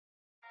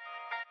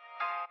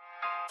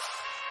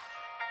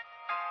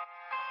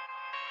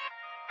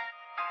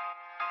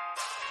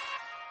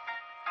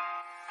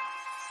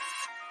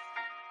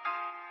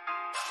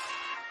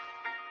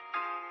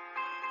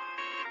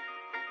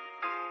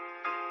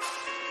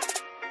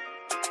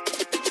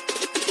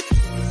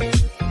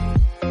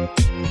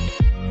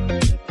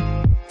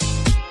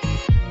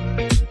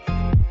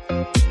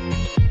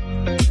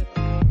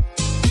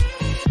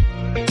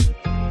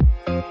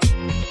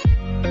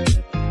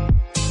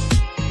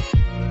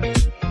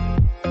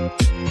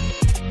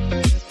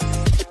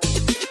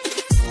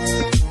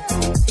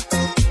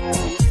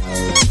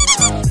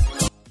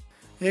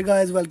Hey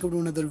guys, welcome to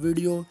another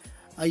video.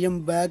 I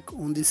am back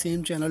on the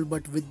same channel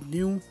but with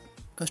new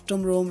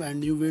custom ROM and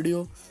new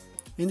video.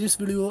 In this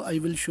video I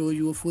will show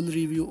you a full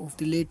review of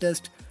the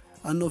latest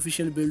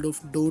unofficial build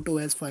of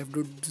DotOS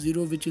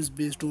 5.0 which is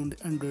based on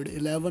Android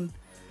 11,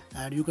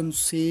 and you can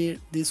say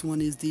this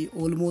one is the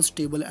almost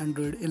stable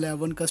Android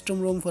 11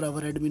 custom ROM for our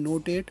Redmi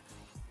Note 8.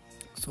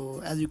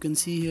 So as you can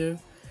see here,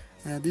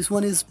 this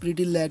one is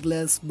pretty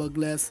lagless,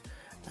 bugless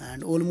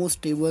and almost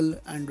stable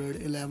Android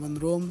 11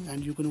 ROM,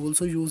 and you can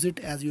also use it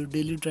as your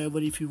daily driver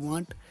if you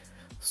want.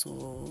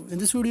 So in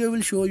this video I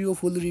will show you a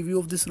full review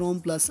of this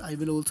ROM, plus I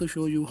will also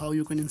show you how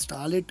you can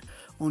install it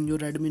on your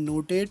Redmi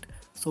Note 8.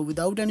 So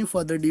without any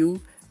further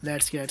ado,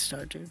 let's get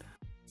started.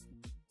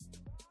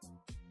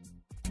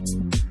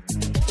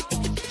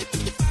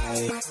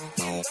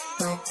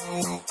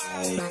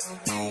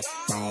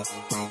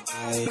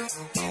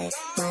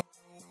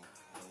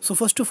 So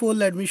first of all,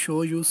 let me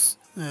show you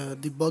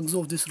the bugs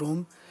of this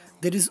ROM.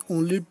 There is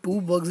only two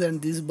bugs,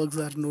 and these bugs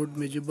are not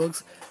major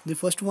bugs. The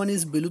first one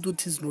is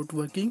Bluetooth is not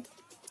working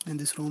in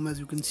this ROM. As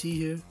you can see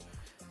here,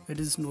 it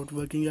is not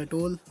working at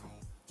all.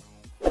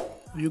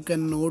 You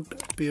cannot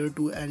pair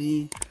to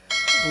any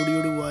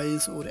audio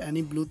device or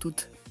any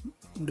Bluetooth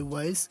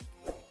device,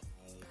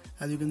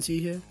 as you can see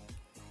here.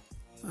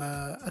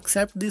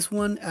 Except this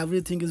one,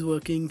 everything is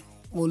working.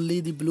 Only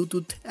the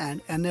Bluetooth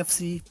and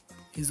NFC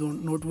is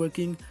not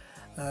working.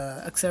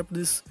 Except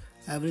this,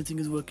 everything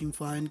is working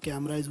fine.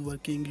 Camera is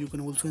working. You can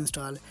also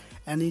install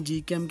any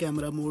Gcam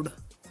camera mode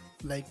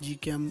like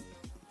Gcam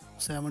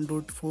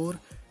 7.4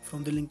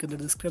 from the link in the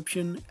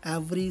description.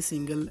 Every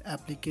single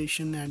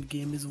application and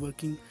game is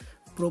working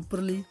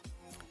properly.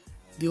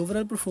 The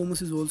overall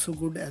performance is also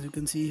good. As you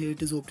can see here,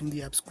 it is opening the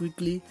apps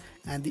quickly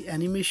and the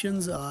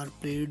animations are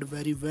played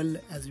very well.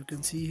 As you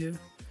can see here,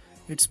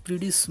 it's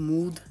pretty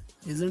smooth,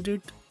 isn't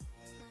it?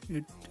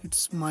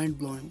 It's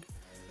mind-blowing.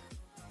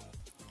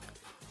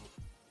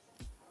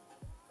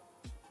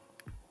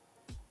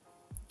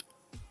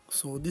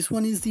 So this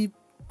one is the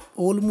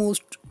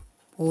almost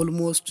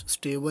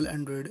stable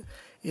Android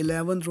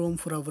 11 ROM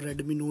for our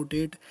Redmi Note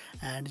 8,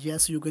 and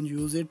yes, you can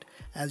use it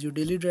as your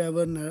daily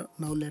driver. Now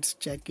let's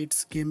check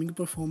its gaming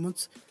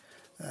performance.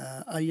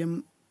 I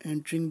am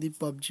entering the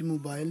PUBG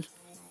Mobile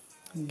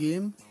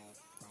game.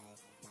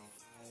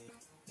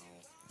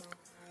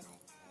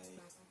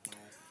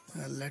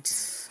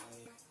 Let's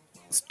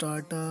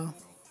start a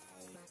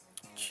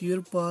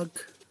cheer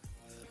park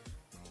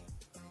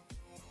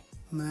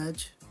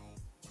match.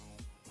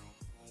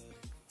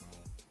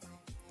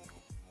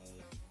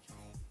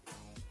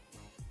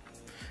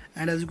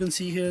 And as you can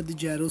see here, the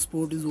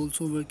gyroscope is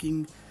also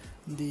working.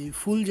 The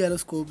full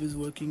gyroscope is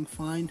working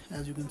fine.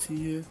 As you can see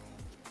here,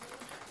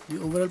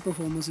 the overall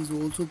performance is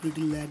also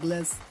pretty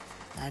lagless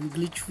and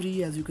glitch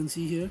free. As you can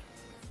see here,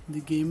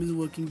 the game is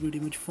working pretty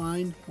much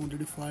fine on the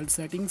default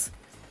settings,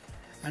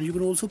 and you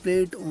can also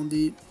play it on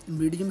the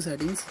medium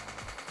settings.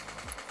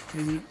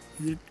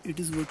 It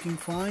is working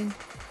fine.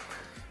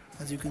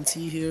 As you can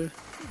see here,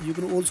 you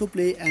can also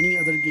play any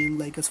other game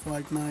like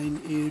Asphalt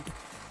 9, 8,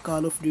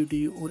 Call of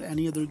Duty or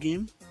any other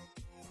game.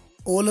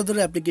 All other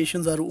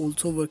applications are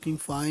also working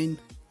fine.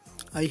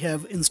 I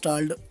have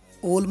installed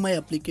all my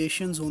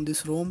applications on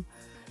this ROM.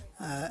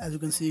 As you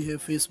can see here,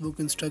 Facebook,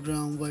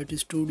 Instagram, YT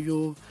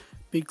Studio,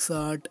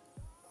 PixArt,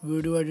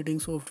 video editing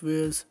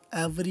softwares,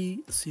 every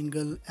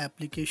single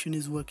application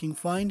is working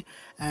fine.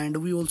 And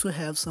we also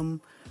have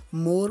some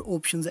more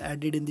options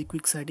added in the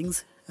quick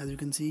settings, as you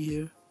can see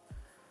here.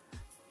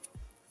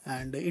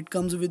 And it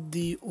comes with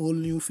the all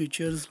new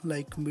features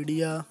like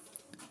media,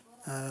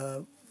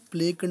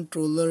 play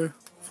controller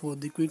for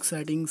the quick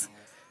settings.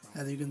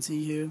 As you can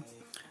see here,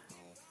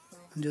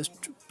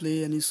 just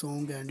play any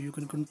song and you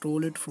can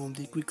control it from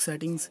the quick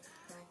settings.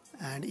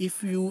 And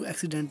if you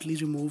accidentally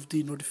remove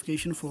the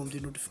notification from the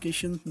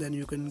notification, then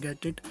you can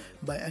get it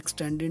by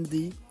extending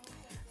the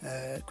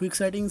quick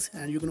settings.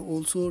 And you can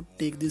also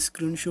take this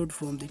screenshot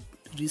from the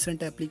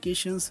recent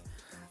applications.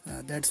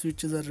 That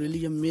features are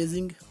really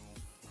amazing,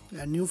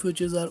 and new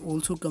features are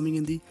also coming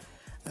in the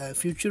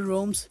future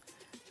ROMs.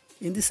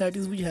 In the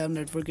settings we have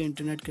network and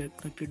internet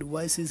connected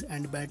devices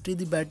and battery.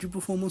 The battery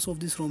performance of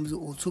this ROM is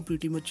also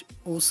pretty much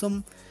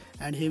awesome.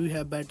 And here we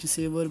have battery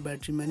saver,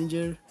 battery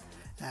manager,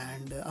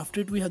 and after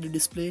it we have the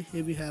display.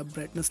 Here we have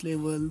brightness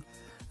level,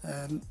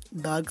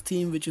 dark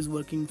theme which is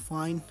working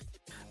fine.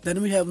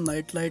 Then we have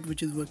night light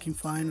which is working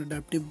fine,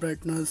 adaptive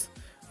brightness.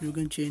 You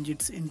can change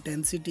its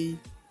intensity.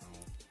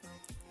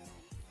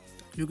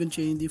 You can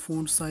change the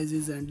font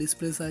sizes and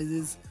display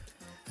sizes.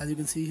 As you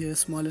can see here,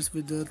 smallest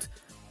width,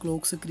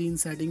 clock screen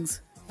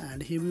settings,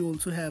 and here we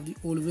also have the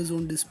always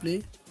on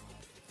display.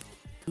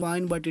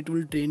 Fine, but it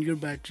will drain your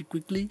battery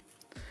quickly.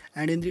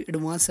 And in the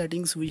advanced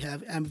settings we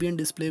have ambient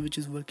display which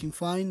is working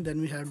fine.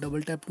 Then we have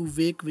double tap to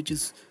wake which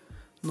is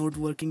not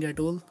working at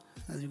all,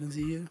 as you can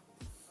see here.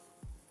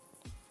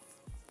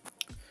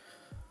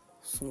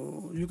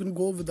 So you can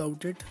go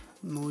without it,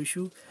 no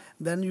issue.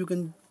 Then you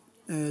can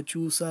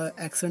choose a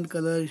accent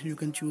color, you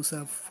can choose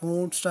a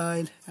font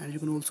style, and you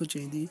can also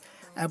change the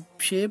app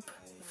shape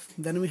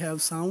Then we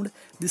have sound.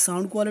 The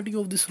sound quality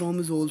of this ROM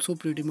is also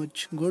pretty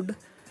much good.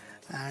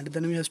 And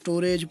then we have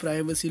storage,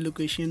 privacy,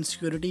 location,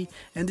 security.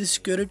 And the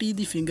security,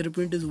 the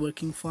fingerprint is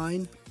working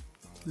fine.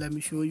 Let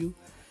me show you.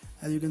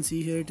 As you can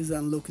see here, it is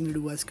unlocking the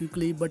device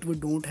quickly, but we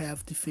don't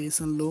have the face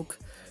unlock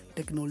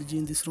technology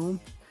in this ROM.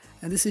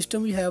 And the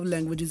system, we have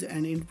languages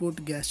and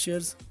input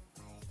gestures.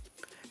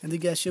 And the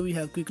gesture, we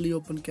have quickly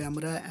open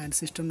camera and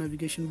system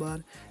navigation bar.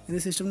 In the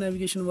system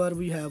navigation bar,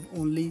 we have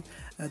only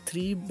a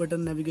 3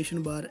 button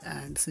navigation bar,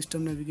 and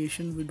system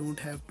navigation, we don't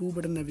have 2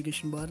 button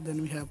navigation bar.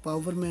 Then we have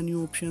power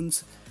menu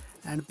options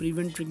and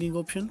prevent triggering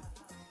option.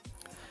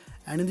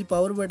 And in the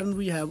power button,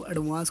 we have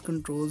advanced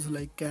controls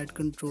like cat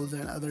controls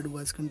and other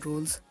device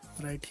controls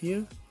right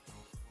here.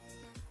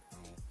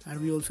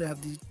 And we also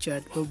have the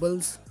chat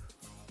bubbles.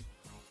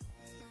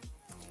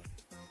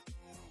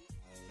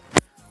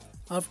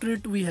 After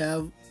it, we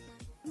have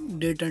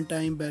date and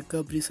time,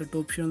 backup, reset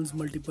options,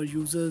 multiple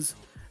users,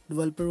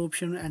 developer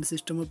option and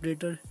system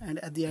operator. And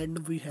at the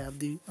end, we have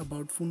the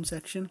about phone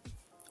section.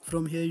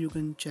 From here you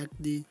can check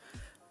the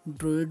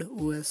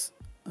DotOS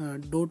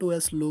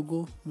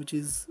logo, which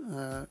is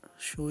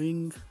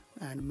showing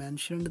and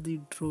mentioned the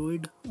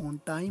Droid on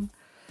time,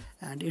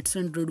 and its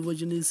Android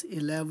version is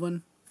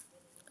 11,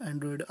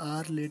 Android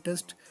R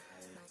latest,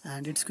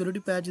 and its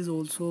security patch is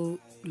also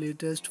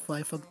latest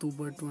 5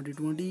 October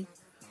 2020.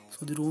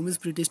 So the ROM is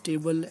pretty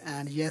stable,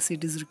 and yes,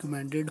 it is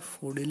recommended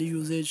for daily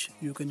usage.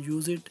 You can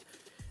use it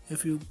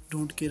if you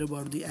don't care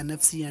about the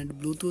NFC and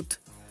Bluetooth.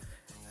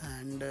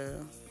 And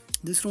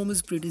this ROM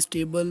is pretty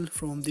stable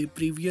from the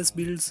previous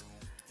builds,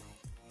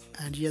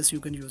 and yes, you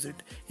can use it.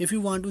 If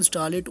you want to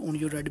install it on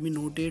your Redmi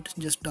Note 8,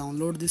 just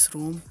download this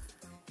ROM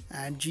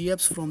and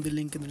GApps from the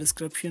link in the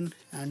description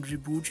and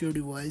reboot your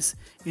device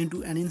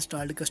into any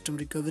installed custom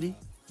recovery.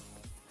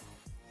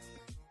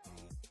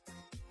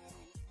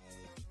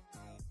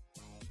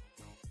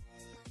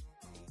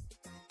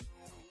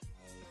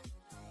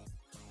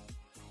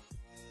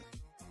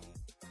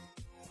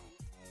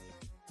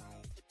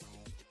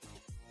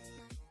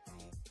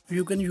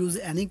 You can use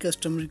any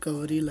custom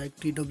recovery like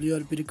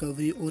TWRP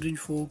recovery, Orange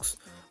Fox,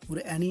 or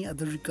any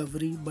other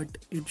recovery, but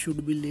it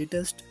should be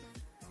latest.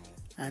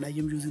 And I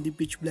am using the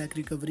pitch black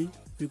recovery.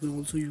 You can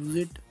also use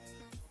it.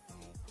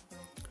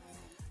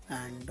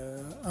 And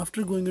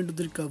after going into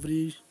the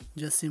recovery,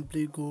 just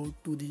simply go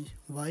to the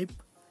wipe,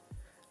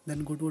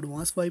 then go to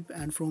advanced wipe,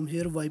 and from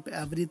here wipe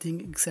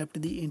everything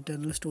except the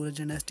internal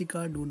storage and SD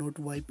card. Do not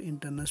wipe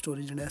internal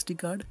storage and SD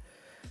card,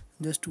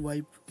 just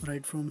wipe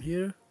right from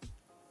here.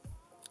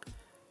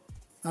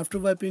 After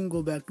wiping,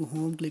 go back to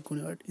home, click on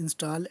your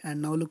install,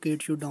 and now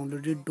locate your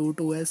downloaded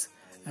DotOS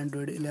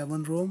Android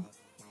 11 ROM.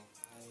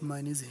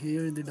 Mine is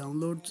here in the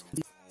downloads.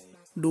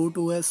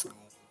 DotOS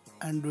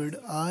Android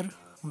R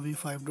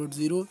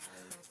v5.0.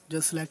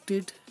 Just select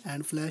it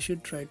and flash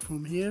it right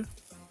from here.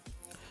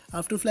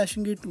 After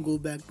flashing it, go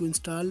back to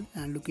install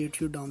and locate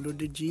your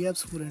downloaded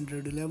GApps for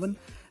Android 11.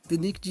 The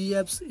Nick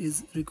GApps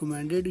is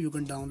recommended. You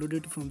can download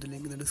it from the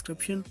link in the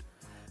description.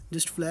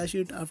 Just flash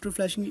it. After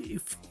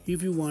flashing,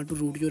 if you want to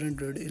root your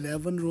Android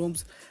 11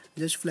 ROMs,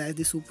 just flash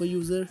the super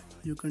user.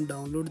 You can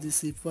download the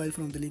zip file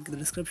from the link in the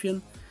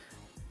description.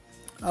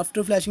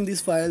 After flashing these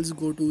files,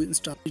 go to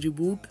install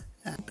reboot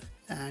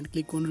and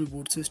click on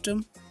reboot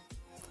system.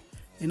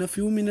 In a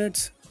few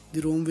minutes,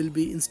 the ROM will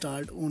be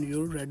installed on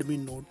your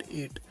Redmi Note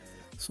 8.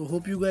 So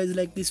hope you guys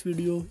like this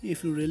video.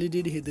 If you really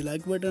did, hit the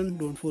like button.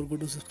 Don't forget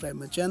to subscribe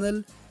my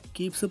channel.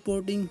 Keep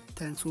supporting.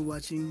 Thanks for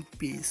watching.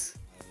 Peace.